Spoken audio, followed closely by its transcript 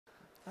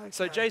Okay.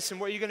 So Jason,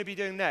 what are you going to be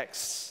doing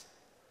next?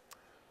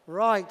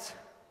 Right.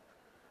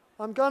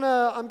 I'm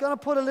gonna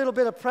put a little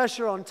bit of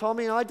pressure on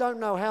Tommy. I don't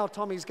know how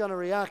Tommy's going to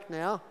react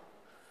now.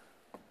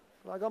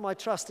 But I got my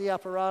trusty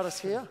apparatus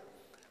here.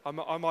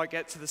 I might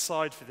get to the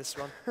side for this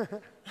one.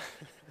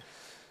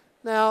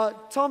 Now,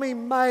 Tommy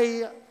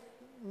may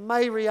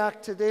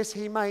react to this,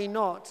 he may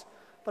not,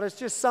 but it's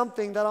just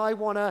something that I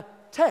want to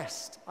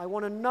test. I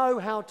want to know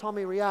how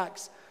Tommy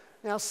reacts.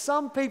 Now,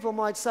 some people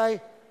might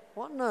say,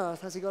 what on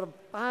earth has he got a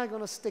bag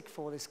on a stick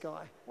for, this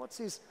guy? What's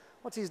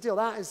his deal?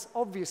 That is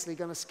obviously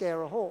going to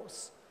scare a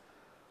horse.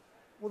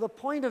 Well, the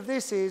point of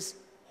this is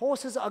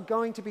horses are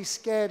going to be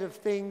scared of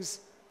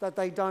things that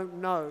they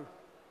don't know,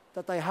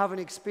 that they haven't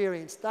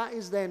experienced. That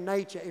is their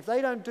nature. If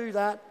they don't do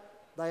that,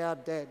 they are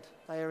dead.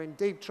 They are in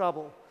deep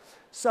trouble.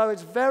 So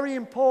it's very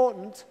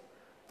important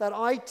that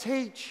I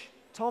teach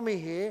Tommy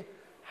here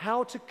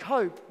how to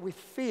cope with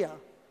fear.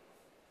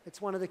 It's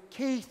one of the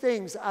key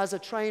things as a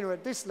trainer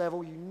at this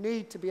level you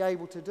need to be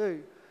able to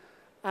do.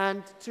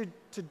 And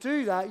to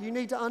do that, you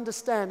need to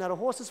understand that a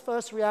horse's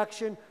first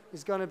reaction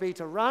is going to be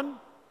to run,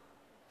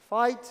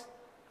 fight,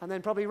 and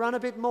then probably run a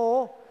bit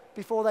more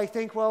before they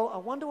think, well, I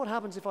wonder what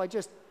happens if I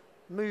just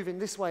move in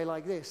this way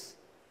like this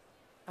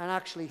and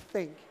actually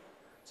think.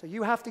 So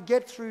you have to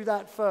get through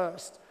that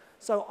first.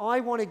 So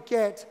I want to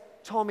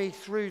get Tommy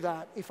through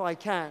that if I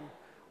can.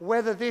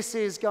 Whether this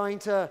is going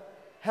to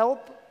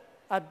help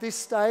at this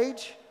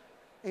stage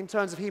in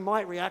terms of he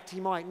might react, he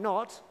might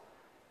not,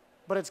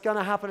 but it's going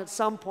to happen at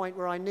some point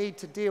where I need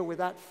to deal with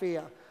that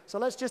fear. So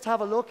let's just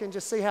have a look and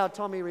just see how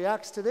Tommy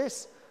reacts to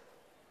this.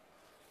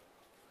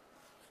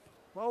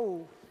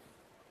 Whoa.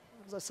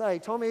 As I say,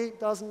 Tommy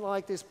doesn't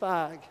like this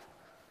bag.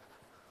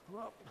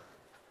 Well,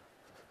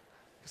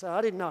 so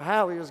I didn't know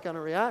how he was going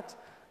to react.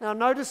 Now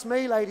notice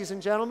me, ladies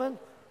and gentlemen.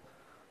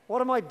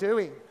 What am I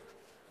doing?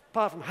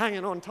 Apart from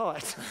hanging on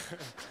tight.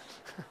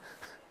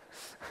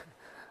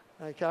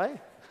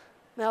 Okay.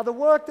 Now the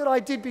work that I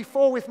did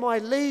before with my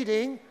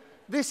leading,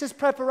 this is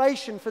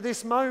preparation for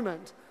this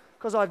moment.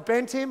 Because I've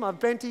bent him, I've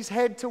bent his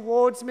head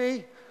towards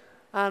me,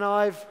 and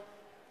I've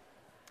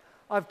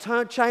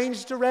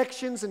changed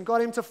directions and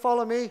got him to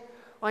follow me.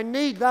 I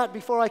need that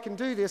before I can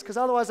do this, because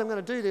otherwise I'm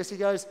going to do this. He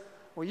goes,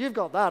 well, you've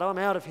got that, I'm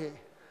out of here.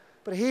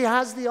 But he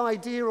has the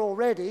idea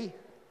already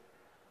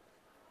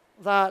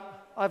that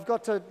I've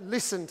got to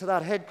listen to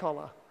that head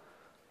collar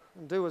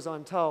and do as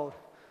I'm told.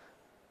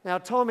 Now,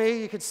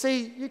 Tommy, you can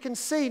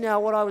see now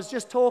what I was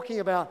just talking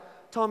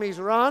about. Tommy's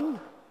run,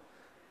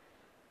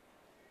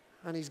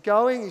 and he's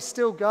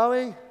still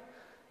going,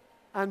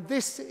 and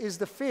this is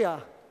the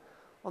fear.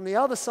 On the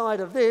other side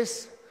of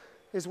this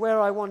is where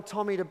I want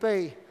Tommy to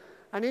be.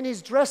 And in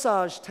his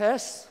dressage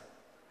tests,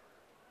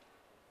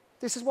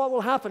 this is what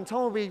will happen.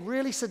 Tom will be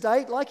really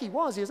sedate, like he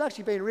was. He was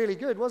actually being really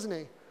good, wasn't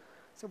he?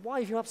 So why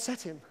have you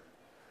upset him?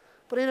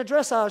 But in a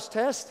dressage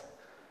test,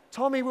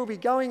 Tommy will be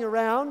going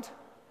around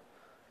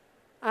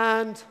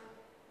and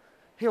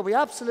he'll be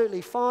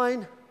absolutely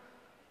fine,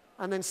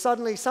 and then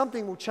suddenly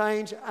something will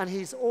change and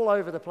he's all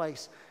over the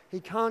place. He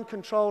can't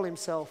control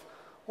himself.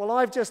 Well,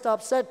 I've just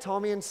upset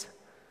Tommy, and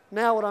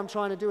now what I'm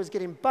trying to do is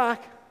get him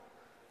back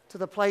to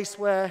the place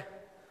where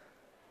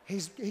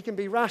he can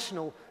be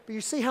rational. But you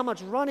see how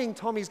much running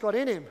Tommy's got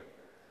in him.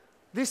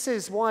 This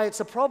is why it's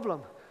a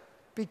problem,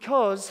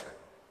 because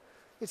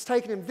it's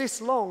taken him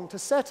this long to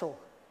settle.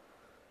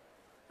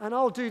 And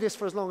I'll do this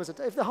for as long as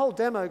if the whole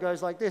demo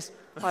goes like this,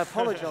 I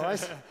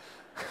apologize.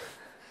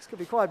 It's going to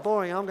be quite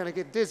boring. I'm going to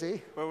get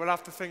dizzy. Well, we'll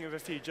have to think of a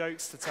few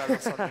jokes to tell or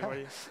something. Will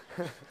you?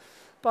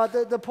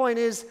 But the point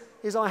is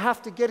I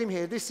have to get him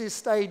here. This is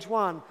stage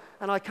one,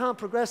 and I can't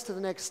progress to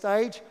the next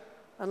stage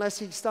unless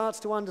he starts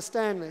to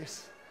understand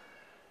this.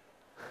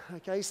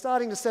 Okay, he's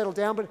starting to settle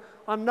down, but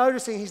I'm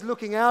noticing he's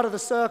looking out of the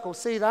circle.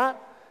 See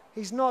that?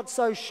 He's not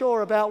so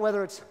sure about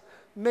whether it's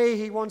me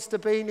he wants to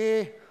be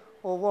near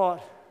or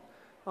what.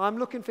 I'm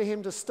looking for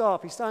him to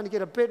stop. He's starting to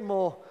get a bit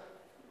more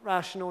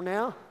rational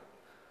now.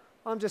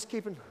 I'm just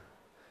keeping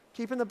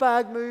the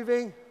bag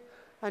moving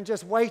and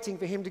just waiting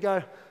for him to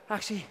go,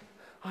 actually,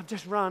 I've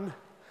just run.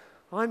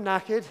 I'm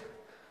knackered.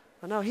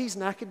 I know he's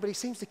knackered, but he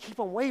seems to keep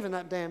on waving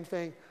that damn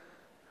thing.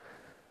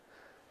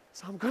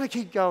 So I'm going to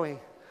keep going.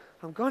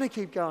 I'm going to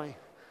keep going.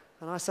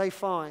 And I say,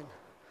 fine.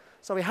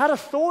 So he had a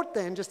thought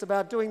then just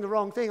about doing the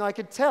wrong thing. I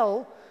could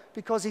tell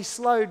because he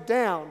slowed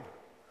down.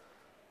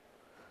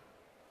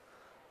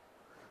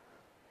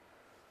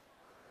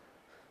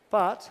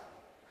 But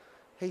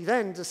he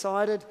then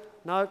decided,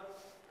 no,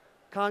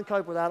 can't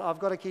cope with that. I've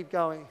got to keep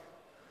going.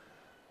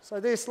 So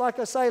this, like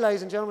I say,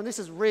 ladies and gentlemen, this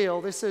is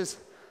real.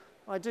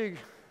 I do,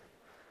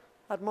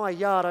 at my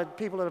yard,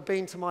 people that have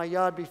been to my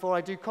yard before,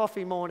 I do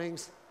coffee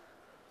mornings.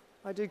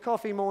 I do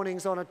coffee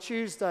mornings on a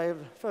Tuesday,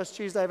 first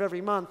Tuesday of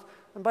every month.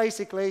 And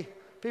basically,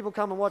 people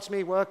come and watch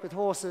me work with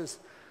horses.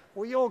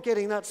 Well, you're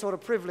getting that sort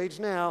of privilege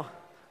now.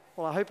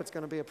 Well, I hope it's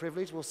going to be a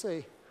privilege. We'll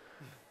see.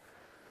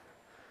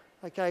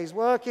 Okay, he's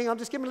working. I'm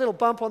just giving him a little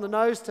bump on the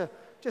nose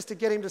just to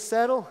get him to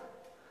settle.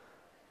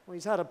 Well,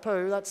 he's had a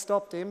poo. That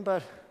stopped him,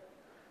 but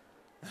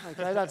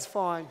okay, that's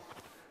fine.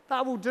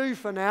 That will do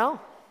for now.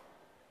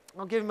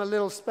 I'll give him a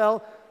little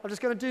spell. I'm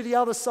just going to do the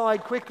other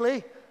side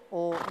quickly,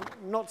 or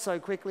not so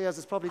quickly as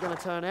it's probably going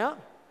to turn out.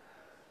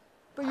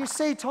 But you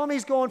see,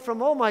 Tommy's gone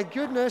from, oh my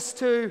goodness,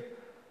 to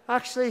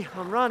actually,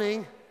 I'm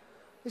running.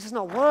 This is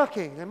not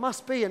working. There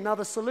must be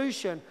another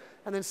solution.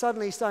 And then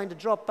suddenly he's starting to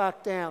drop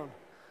back down.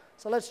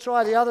 So let's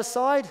try the other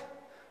side.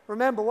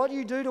 Remember, what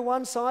you do to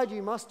one side,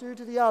 you must do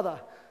to the other.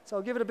 So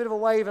I'll give it a bit of a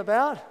wave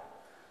about.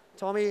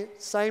 Tommy,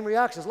 same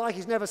reaction. It's like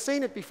he's never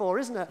seen it before,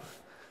 isn't it?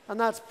 And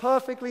that's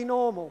perfectly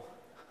normal.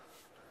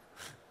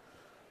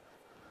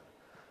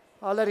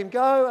 I'll let him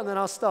go, and then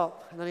I'll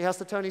stop. And then he has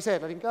to turn his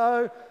head. Let him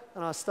go,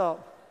 and I'll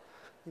stop.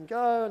 And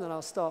go, and then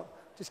I'll stop.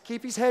 Just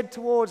keep his head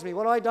towards me.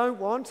 What I don't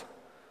want,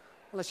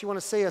 unless you want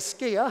to see a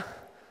skier,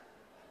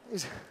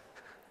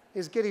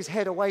 is get his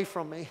head away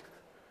from me.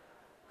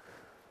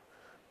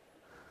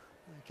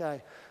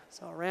 Okay,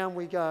 so around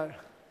we go.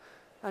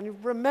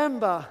 And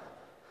remember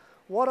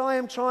what I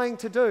am trying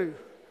to do,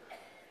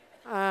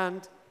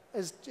 and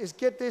is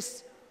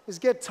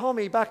get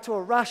Tommy back to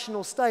a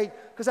rational state,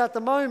 because at the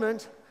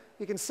moment,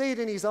 you can see it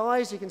in his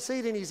eyes, you can see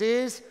it in his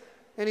ears,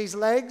 in his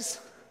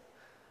legs.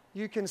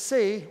 You can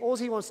see, all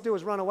he wants to do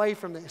is run away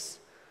from this.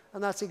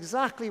 And that's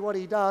exactly what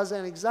he does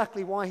and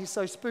exactly why he's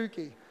so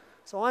spooky.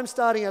 So I'm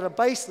starting at a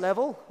base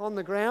level on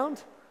the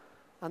ground,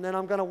 and then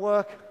I'm going to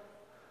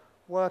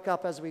work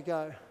up as we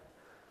go.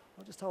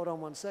 I'll just hold on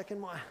 1 second.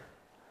 My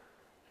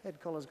head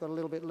collar's got a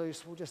little bit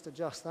loose. We'll just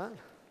adjust that.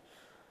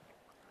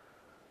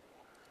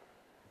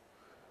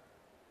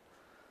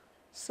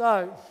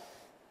 So,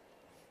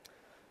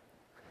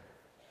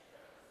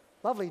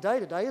 lovely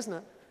day today, isn't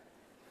it?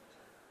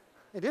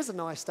 It is a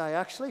nice day,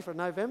 actually, for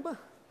November.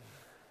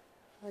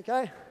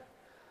 Okay.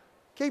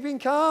 Keeping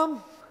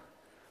calm,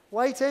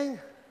 waiting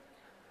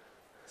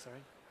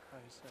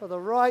for the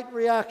right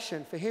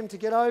reaction, for him to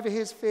get over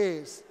his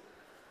fears.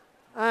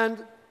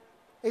 And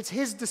it's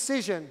his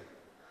decision.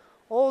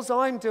 All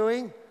I'm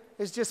doing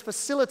is just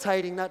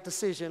facilitating that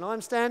decision.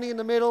 I'm standing in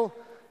the middle,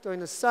 doing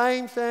the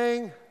same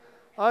thing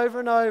over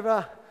and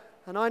over,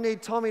 and I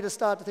need Tommy to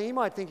start to think. He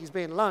might think he's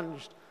being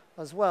lunged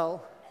as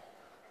well.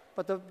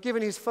 But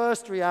given his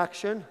first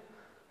reaction,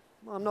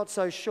 I'm not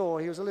so sure.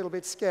 He was a little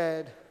bit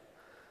scared.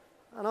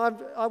 And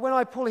when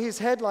I pull his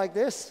head like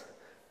this,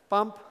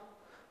 bump,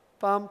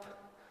 bump,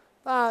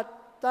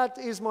 that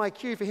is my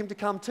cue for him to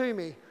come to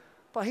me.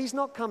 But he's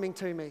not coming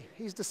to me.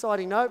 He's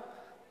deciding, nope,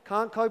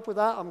 can't cope with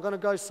that. I'm going to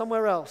go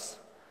somewhere else.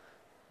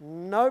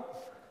 Nope,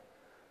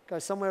 go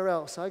somewhere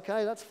else.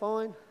 Okay, that's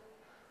fine.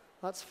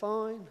 That's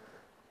fine.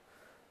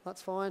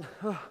 That's fine.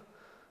 Oh,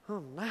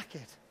 I'm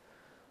knackered.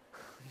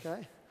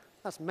 Okay.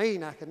 That's me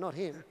knackered, not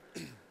him.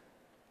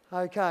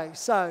 Okay,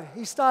 so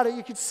he started,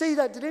 you could see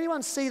that, did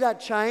anyone see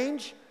that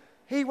change?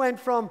 He went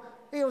from,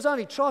 he was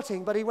only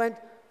trotting, but he went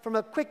from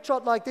a quick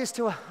trot like this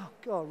to a, oh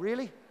God,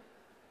 really?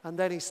 And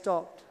then he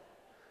stopped.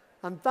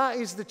 And that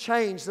is the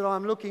change that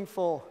I'm looking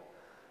for.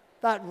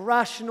 That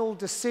rational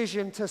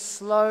decision to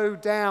slow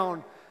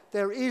down.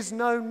 There is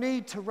no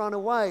need to run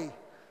away.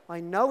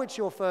 I know it's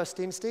your first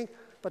instinct,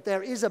 but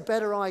there is a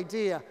better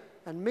idea.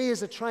 And me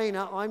as a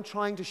trainer, I'm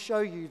trying to show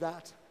you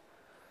that.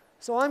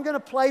 So I'm going to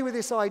play with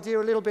this idea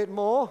a little bit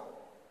more.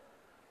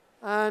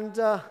 And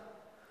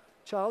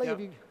Charlie,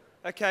 have you?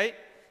 Okay,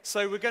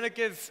 so we're going to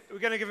give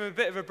him a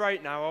bit of a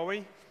break now, are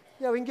we?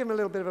 Yeah, we can give him a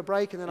little bit of a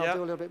break, and then I'll do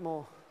a little bit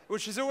more.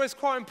 Which is always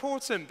quite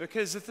important,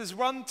 because if there's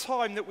one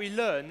time that we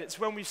learn, it's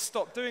when we've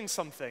stopped doing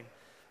something.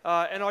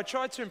 And I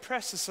try to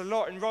impress this a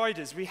lot in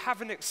riders. We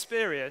have an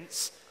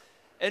experience,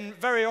 and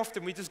very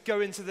often we just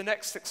go into the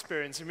next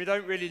experience, and we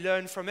don't really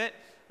learn from it.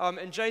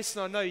 And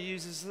Jason, I know,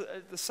 uses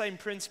the same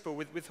principle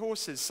with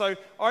horses. So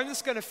I'm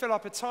just going to fill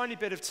up a tiny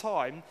bit of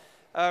time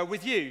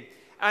with you.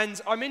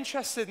 And I'm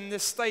interested in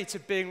this state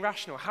of being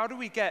rational. How do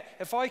we get,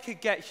 if I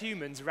could get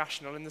humans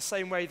rational in the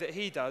same way that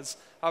he does,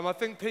 I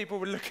think people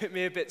would look at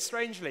me a bit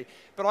strangely.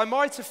 But I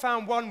might have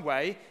found one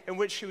way in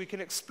which we can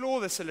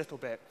explore this a little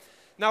bit.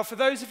 Now, for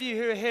those of you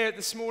who are here at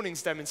this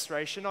morning's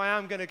demonstration, I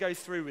am going to go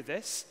through with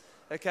this.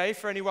 Okay,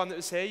 for anyone that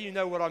was here, you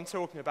know what I'm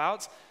talking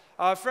about.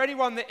 For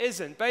anyone that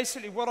isn't,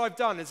 basically what I've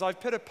done is I've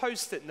put a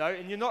Post-it note,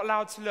 and you're not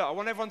allowed to look. I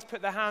want everyone to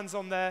put their hands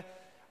on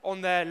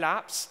their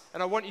laps,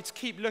 and I want you to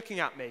keep looking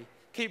at me.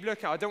 Keep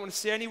looking. I don't want to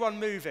see anyone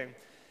moving.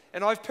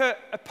 And I've put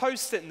a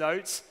Post-it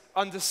note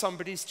under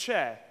somebody's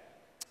chair.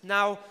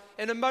 Now,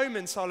 in a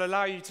moment, I'll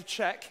allow you to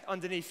check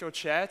underneath your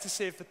chair to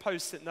see if the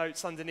Post-it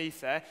note's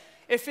underneath there.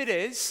 If it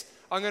is,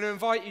 I'm going to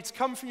invite you to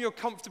come from your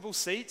comfortable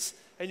seats,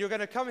 and you're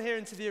going to come here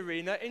into the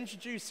arena,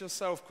 introduce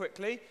yourself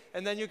quickly,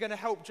 and then you're going to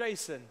help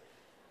Jason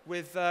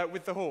with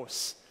the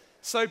horse.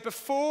 So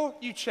before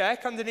you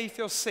check underneath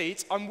your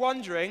seat, I'm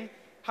wondering,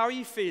 how are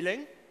you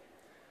feeling?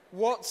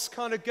 What's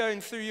kind of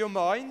going through your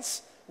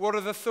minds? What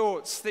are the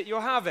thoughts that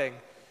you're having?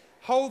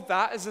 Hold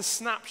that as a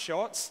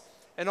snapshot,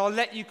 and I'll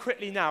let you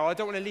quickly now. I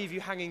don't want to leave you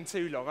hanging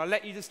too long. I'll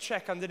let you just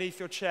check underneath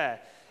your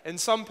chair, and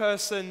some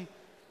person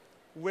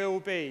will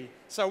be.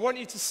 So I want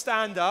you to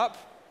stand up.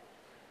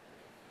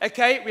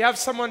 Okay, we have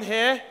someone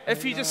here.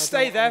 If you just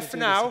stay there for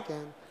now.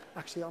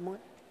 Actually, I might.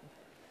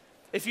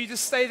 If you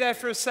just stay there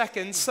for a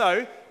second.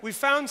 So we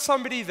found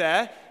somebody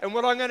there, and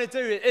what I'm going to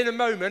do in a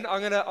moment,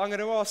 I'm going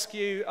to ask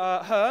you,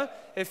 her,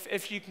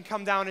 if you can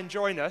come down and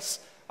join us.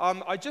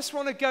 I just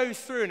want to go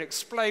through and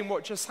explain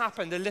what just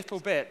happened a little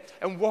bit,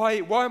 and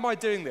why am I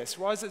doing this?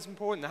 Why is it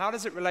important? How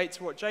does it relate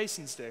to what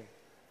Jason's doing?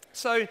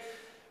 So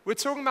we're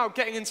talking about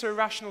getting into a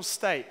rational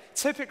state.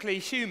 Typically,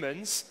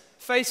 humans,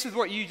 faced with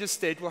what you just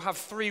did, will have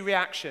 3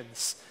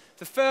 reactions.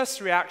 The first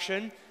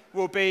reaction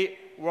will be,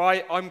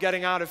 right, I'm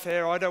getting out of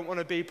here, I don't want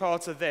to be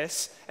part of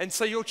this. And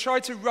so you'll try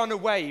to run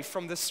away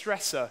from the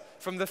stressor,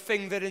 from the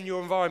thing that in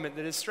your environment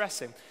that is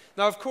stressing.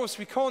 Now, of course,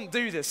 we can't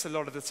do this a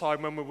lot of the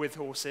time when we're with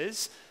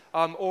horses,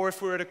 or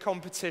if we're at a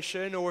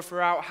competition, or if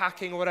we're out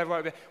hacking or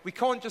whatever. We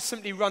can't just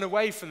simply run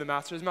away from the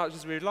matter as much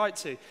as we would like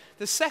to.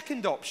 The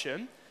second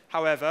option,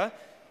 however,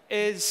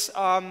 is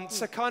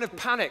to kind of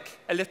panic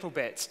a little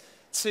bit,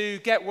 to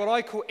get what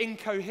I call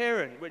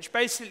incoherent, which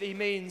basically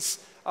means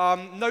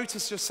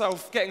notice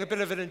yourself getting a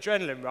bit of an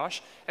adrenaline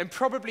rush and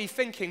probably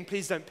thinking,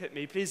 please don't pit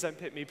me, please don't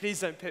pit me,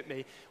 please don't pit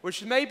me,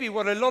 which may be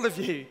what a lot of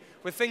you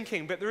were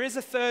thinking. But there is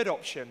a third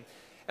option.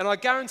 And I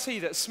guarantee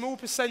that a small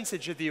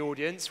percentage of the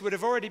audience would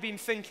have already been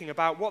thinking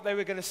about what they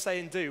were going to say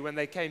and do when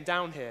they came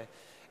down here.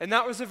 And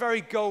that was a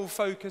very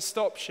goal-focused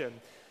option.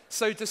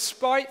 So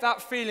despite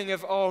that feeling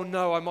of, oh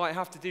no, I might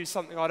have to do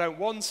something I don't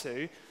want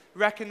to,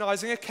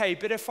 recognizing, okay,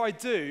 but if I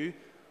do,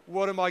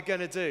 what am I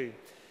going to do?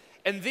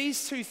 And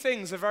these 2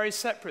 things are very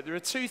separate. There are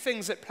 2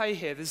 things at play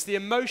here. There's the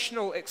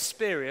emotional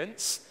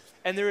experience,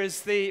 and there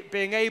is the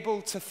being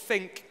able to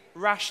think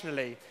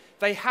rationally.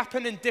 They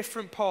happen in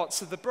different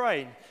parts of the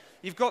brain.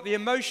 You've got the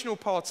emotional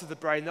part of the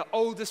brain, the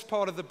oldest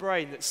part of the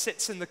brain that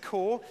sits in the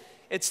core.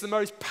 It's the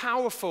most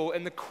powerful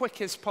and the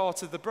quickest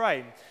part of the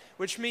brain,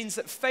 which means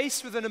that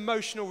faced with an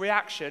emotional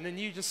reaction, and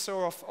you just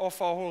saw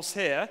off our horse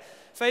here,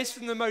 faced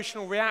with an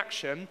emotional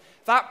reaction,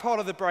 that part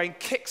of the brain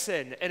kicks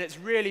in, and it's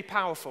really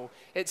powerful.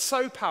 It's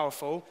so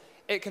powerful,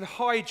 it can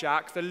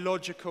hijack the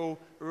logical,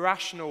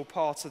 rational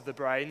part of the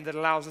brain that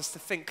allows us to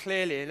think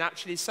clearly and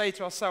actually say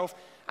to ourselves,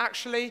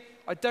 actually,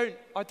 I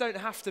don't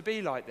have to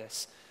be like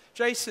this.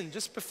 Jason,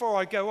 just before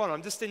I go on,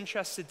 I'm just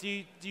interested,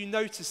 do you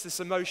notice this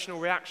emotional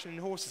reaction in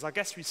horses? I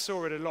guess we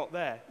saw it a lot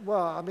there.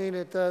 Well, I mean,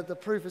 the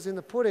proof is in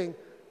the pudding.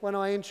 When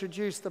I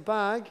introduced the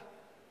bag,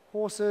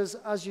 horses,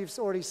 as you've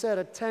already said,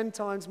 are 10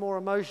 times more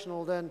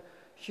emotional than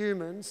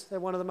humans. They're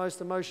one of the most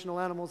emotional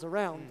animals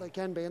around. They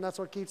can be, and that's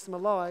what keeps them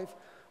alive.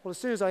 Well, as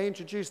soon as I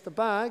introduced the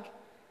bag,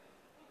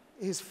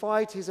 his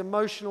fight, his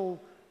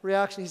emotional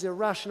reaction, his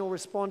irrational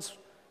response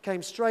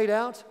came straight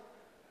out,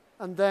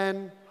 and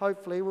then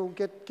hopefully we'll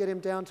get him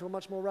down to a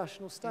much more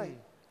rational state.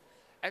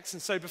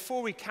 Excellent. So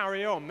before we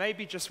carry on,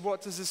 maybe just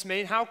what does this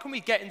mean? How can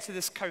we get into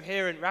this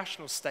coherent,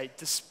 rational state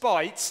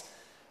despite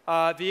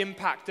the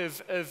impact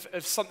of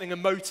something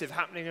emotive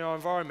happening in our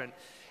environment?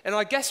 And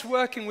I guess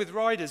working with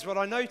riders, what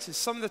I noticed,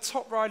 some of the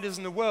top riders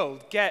in the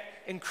world get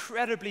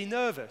incredibly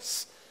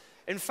nervous.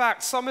 In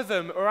fact, some of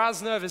them are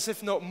as nervous,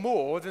 if not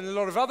more, than a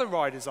lot of other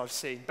riders I've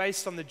seen,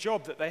 based on the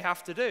job that they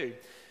have to do.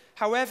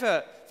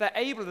 However, they're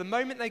able, the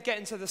moment they get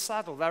into the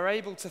saddle, they're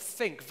able to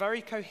think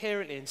very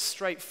coherently and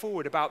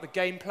straightforward about the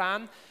game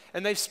plan,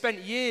 and they've spent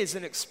years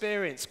in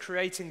experience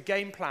creating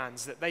game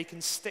plans that they can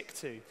stick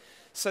to.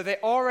 So they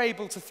are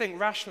able to think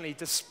rationally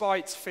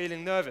despite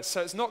feeling nervous.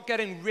 So it's not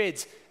getting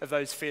rid of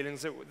those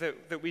feelings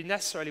that we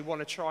necessarily want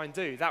to try and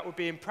do. That would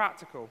be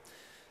impractical.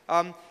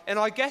 And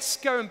I guess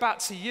going back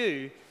to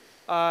you,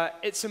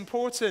 it's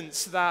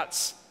important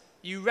that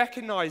you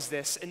recognize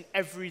this in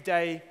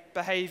everyday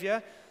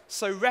behavior.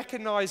 So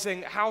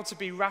recognizing how to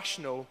be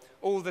rational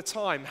all the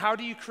time. How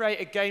do you create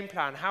a game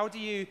plan? How do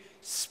you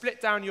split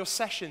down your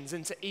sessions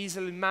into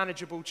easily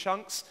manageable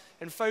chunks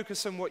and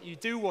focus on what you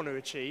do want to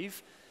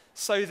achieve,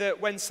 so that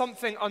when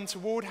something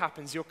untoward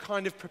happens, you're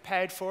kind of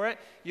prepared for it.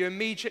 You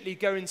immediately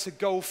go into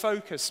goal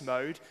focus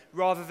mode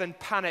rather than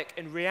panic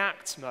and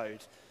react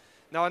mode.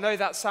 Now, I know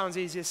that sounds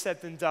easier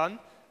said than done,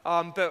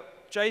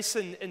 but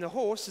Jason in the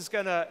horse is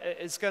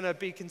gonna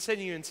be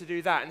continuing to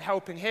do that and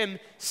helping him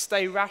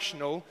stay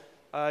rational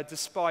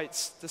despite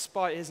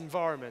his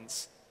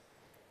environments.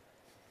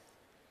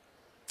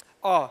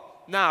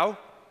 Now,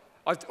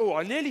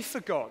 I nearly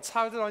forgot.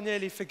 How did I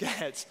nearly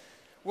forget?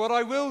 What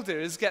I will do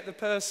is get the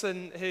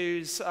person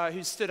who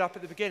stood up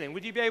at the beginning.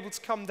 Would you be able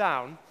to come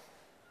down?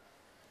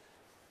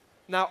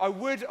 Now, I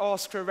would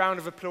ask for a round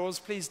of applause.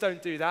 Please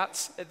don't do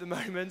that at the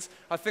moment.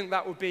 I think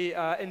that would be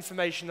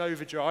information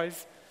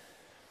overdrive.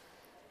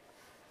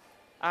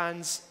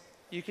 And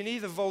you can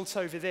either vault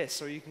over this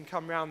or you can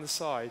come round the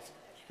side.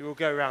 You will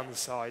go round the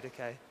side,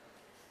 okay?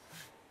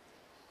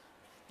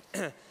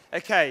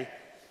 Okay.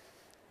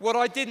 What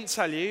I didn't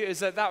tell you is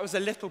that was a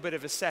little bit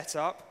of a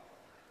setup.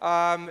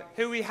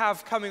 Who we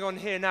have coming on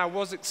here now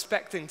was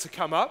expecting to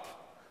come up.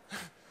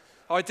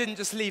 I didn't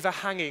just leave her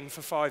hanging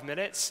for 5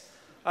 minutes.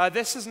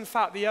 This is in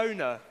fact the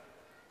owner,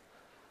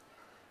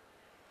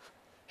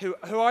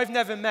 who I've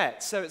never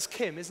met, so it's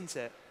Kim, isn't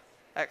it?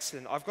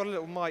 Excellent. I've got a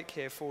little mic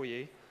here for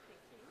you,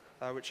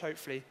 which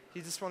hopefully,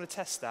 you just want to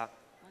test that.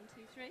 1,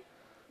 2, 3. No.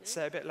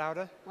 Say it a bit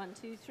louder. 1,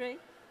 2, 3. Doesn't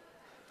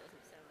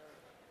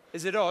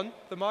Is it on,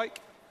 the mic?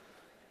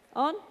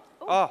 On?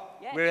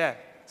 Yes. We're there.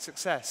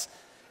 Success.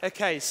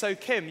 Okay, so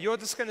Kim, you're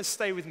just going to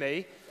stay with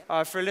me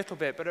for a little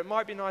bit, but it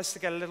might be nice to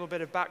get a little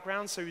bit of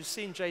background. So we've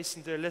seen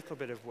Jason do a little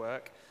bit of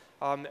work,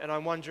 and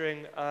I'm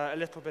wondering a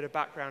little bit of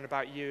background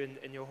about you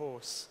and your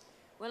horse.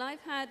 Well,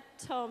 I've had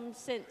Tom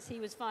since he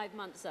was 5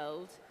 months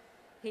old.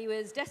 He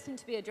was destined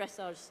to be a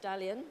dressage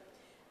stallion.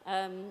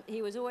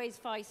 He was always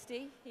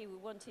feisty. He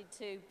wanted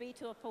to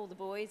beat up all the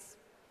boys,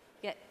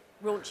 get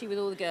raunchy with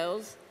all the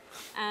girls,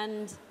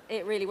 and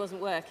it really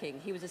wasn't working.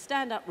 He was a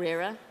stand-up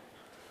rearer,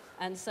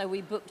 and so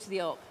we booked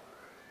the op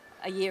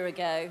a year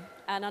ago,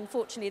 and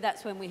unfortunately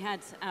that's when we had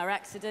our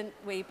accident.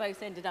 We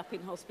both ended up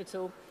in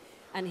hospital,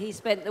 and he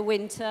spent the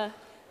winter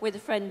with a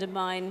friend of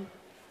mine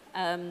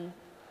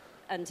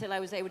until I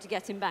was able to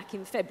get him back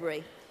in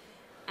February.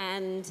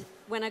 And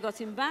when I got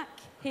him back,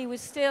 he was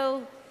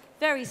still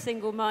very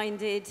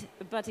single-minded,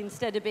 but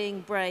instead of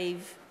being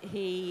brave,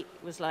 he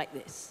was like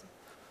this,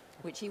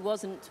 which he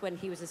wasn't when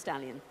he was a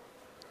stallion.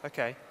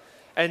 Okay.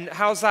 And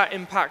how's that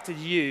impacted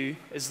you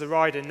as the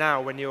rider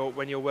now when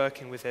you're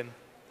working with him?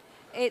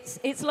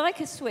 It's like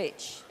a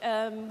switch.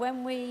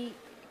 When we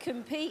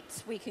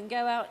compete, we can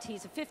go out,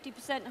 he's a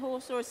 50%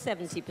 horse or a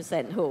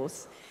 70%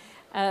 horse.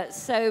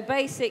 So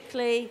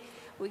basically,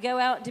 we go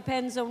out,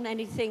 depends on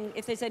anything,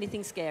 if there's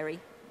anything scary.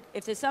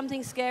 If there's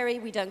something scary,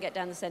 we don't get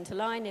down the centre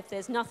line. If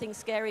there's nothing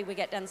scary, we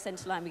get down the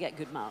centre line, we get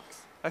good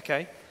marks.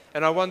 Okay.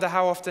 And I wonder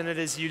how often it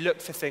is you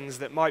look for things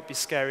that might be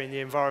scary in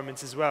the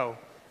environment as well,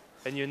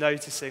 and you're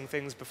noticing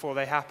things before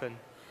they happen.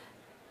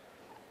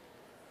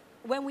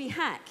 When we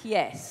hack,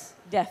 yes,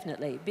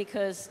 definitely,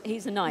 because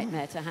he's a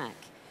nightmare to hack.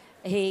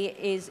 He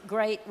is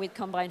great with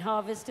combine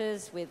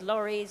harvesters, with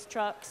lorries,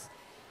 trucks.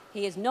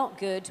 He is not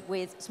good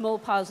with small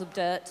piles of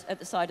dirt at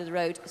the side of the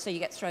road, so you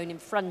get thrown in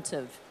front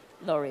of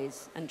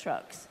lorries and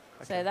trucks.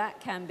 Okay. So that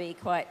can be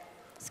quite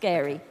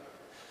scary. Okay.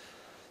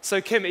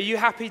 So Kim, are you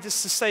happy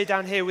just to stay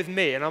down here with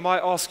me? And I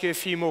might ask you a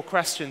few more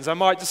questions. I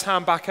might just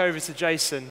hand back over to Jason.